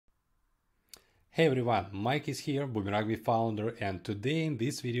Hey everyone, Mike is here, Boomerangme founder, and today in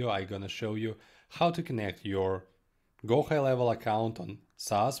this video I'm gonna show you how to connect your Go High Level account on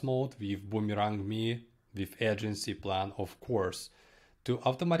SaaS mode with Boomerangme with agency plan, of course, to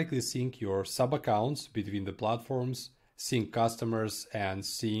automatically sync your sub accounts between the platforms, sync customers, and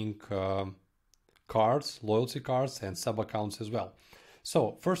sync cards, loyalty cards, and sub accounts as well.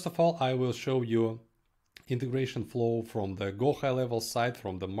 So first of all, I will show you integration flow from the Go High Level side,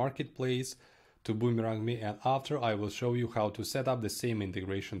 from the marketplace to Boomerangme, and after I will show you how to set up the same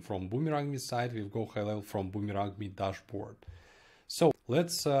integration from Boomerangme side with Go High Level from Boomerangme dashboard. So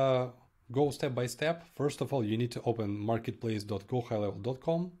let's go step by step. First of all, you need to open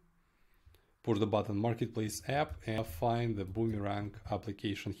marketplace.gohighlevel.com, push the button Marketplace app, and find the Boomerang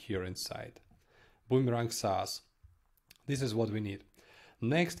application here inside. Boomerang SaaS. This is what we need.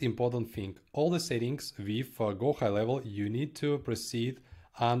 Next important thing, all the settings with Go High Level, you need to proceed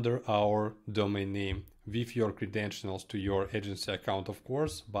under our domain name with your credentials to your agency account, of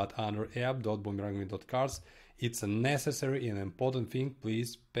course, but under app.boomerangme.cars. It's a necessary and important thing.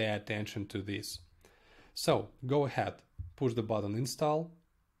 Please pay attention to this. So go ahead, push the button install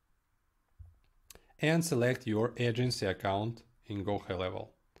and select your agency account in Go High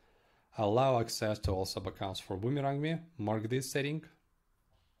Level. Allow access to all sub accounts for Boomerangme. Mark this setting.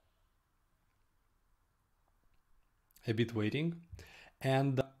 A bit waiting.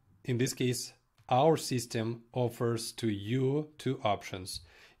 And in this case, our system offers to you two options.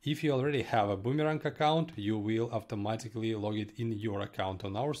 If you already have a Boomerang account, you will automatically log it in your account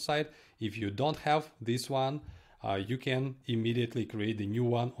on our side. If you don't have this one, you can immediately create the new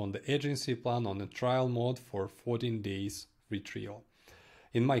one on the agency plan on the trial mode for 14 days free trial.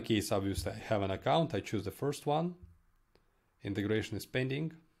 In my case, obviously, I have an account. I choose the first one. Integration is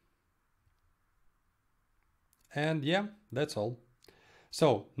pending. And yeah, that's all.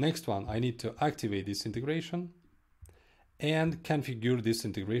 So next one, I need to activate this integration and configure this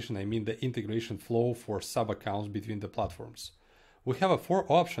integration. I mean the integration flow for sub accounts between the platforms. We have four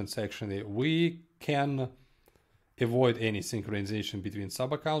options actually. We can avoid any synchronization between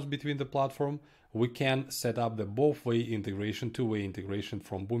sub accounts between the platform. We can set up the both way integration, two-way integration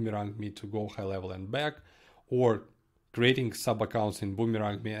from Boomerangme to Go High Level and back, or creating sub accounts in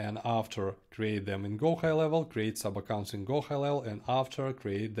Boomerangme and after create them in Go High Level, create sub accounts in Go High Level and after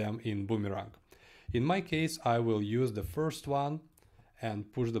create them in Boomerang. In my case, I will use the first one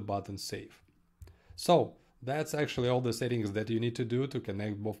and push the button save. So that's actually all the settings that you need to do to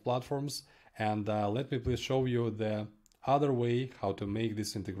connect both platforms. And let me please show you the other way how to make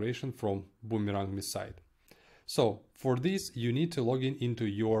this integration from Boomerangme side. So for this, you need to log in into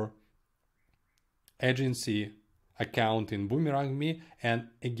your agency account in Boomerangme, and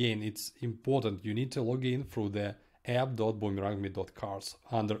again, it's important, you need to log in through the app.boomerangme.cars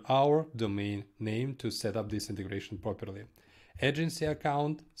under our domain name to set up this integration properly. Agency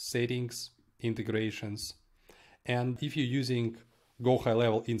account, settings, integrations, and if you're using Go High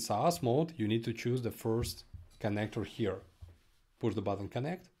Level in SaaS mode, you need to choose the first connector here. Push the button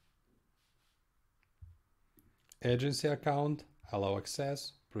connect. Agency account, allow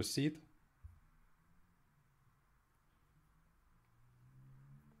access, proceed.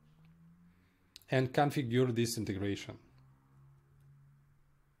 And configure this integration.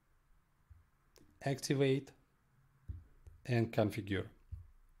 Activate and configure.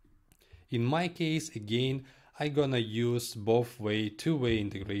 In my case, again, I'm gonna use both way, two-way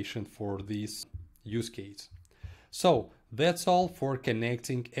integration for this use case. So that's all for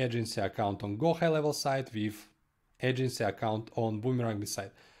connecting agency account on Go High Level side with agency account on Boomerangme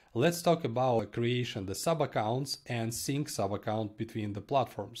side. Let's talk about creation the sub accounts and sync sub account between the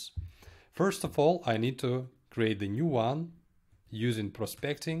platforms. First of all, I need to create the new one using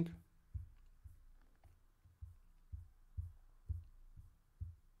prospecting.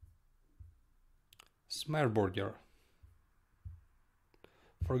 Smashburger.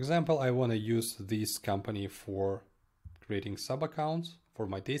 For example, I want to use this company for creating sub accounts for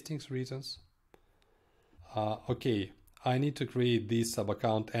my tasting reasons. Okay, I need to create this sub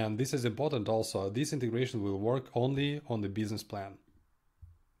account, and this is important also. This integration will work only on the business plan.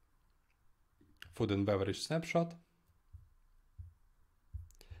 Food and beverage snapshot.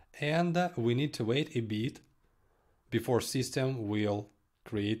 And we need to wait a bit before system will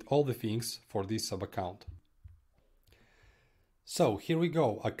create all the things for this sub account. So here we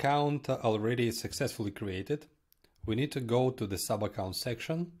go. Account already successfully created. We need to go to the sub account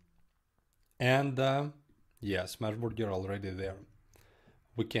section, and yeah, Smashburger already there.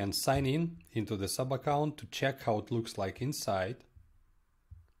 We can sign in into the sub account to check how it looks like inside.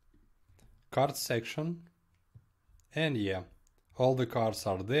 Card section, and yeah, all the cards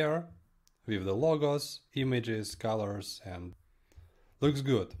are there with the logos, images, colors, and looks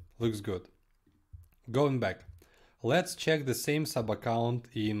good, looks good. Going back, let's check the same sub-account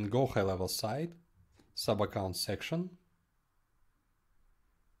in Go High Level site, sub-account section,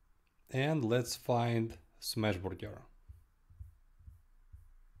 and let's find Smashburger.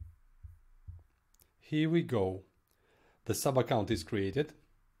 Here we go. The sub-account is created.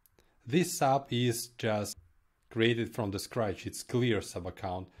 This sub is just created from the scratch. It's clear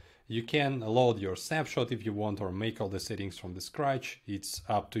sub-account. You can load your snapshot if you want or make all the settings from the scratch. It's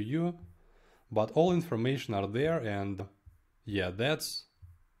up to you. But all information are there, and yeah, that's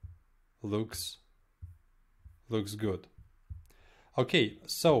looks good. Okay,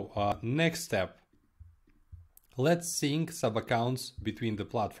 so next step. Let's sync sub-accounts between the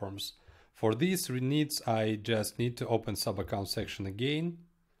platforms. For this needs, I just need to open sub-account section again,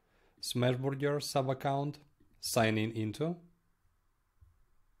 Smashburger sub-account, sign in into,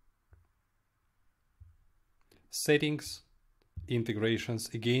 settings, integrations.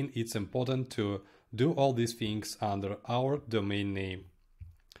 Again, it's important to do all these things under our domain name.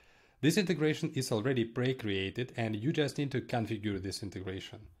 This integration is already pre-created and you just need to configure this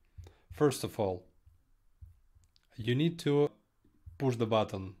integration. First of all, you need to push the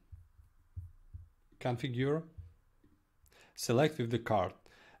button configure, select with the card.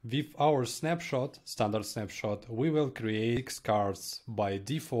 With our snapshot, standard snapshot, we will create 6 cards by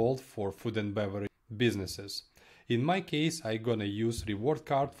default for food and beverage businesses. In my case, I'm gonna use reward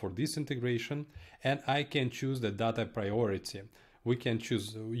card for this integration, and I can choose the data priority. We can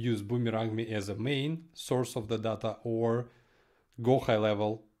use Boomerangme as a main source of the data or Go High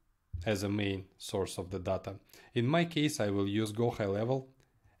Level as a main source of the data. In my case, I will use Go High Level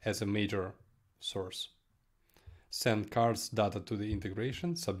as a major source. Send cards data to the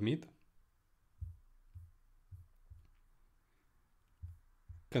integration, submit.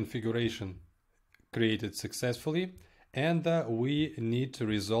 Configuration created successfully, and we need to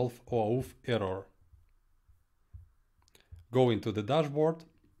resolve OAuth error. Go into the dashboard.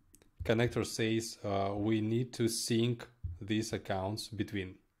 Connector says we need to sync these accounts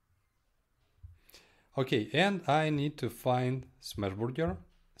between. Okay, and I need to find Smashburger,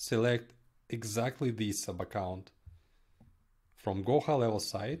 select exactly this sub-account from Go High Level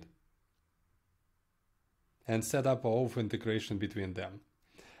site, and set up OAuth integration between them.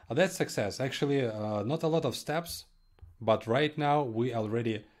 That's success. Actually, not a lot of steps, but right now we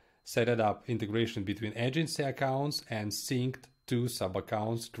already set it up integration between agency accounts and synced 2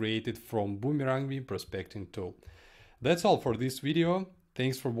 sub-accounts created from Boomerangme prospecting tool. That's all for this video.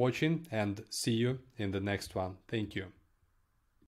 Thanks for watching and see you in the next one. Thank you.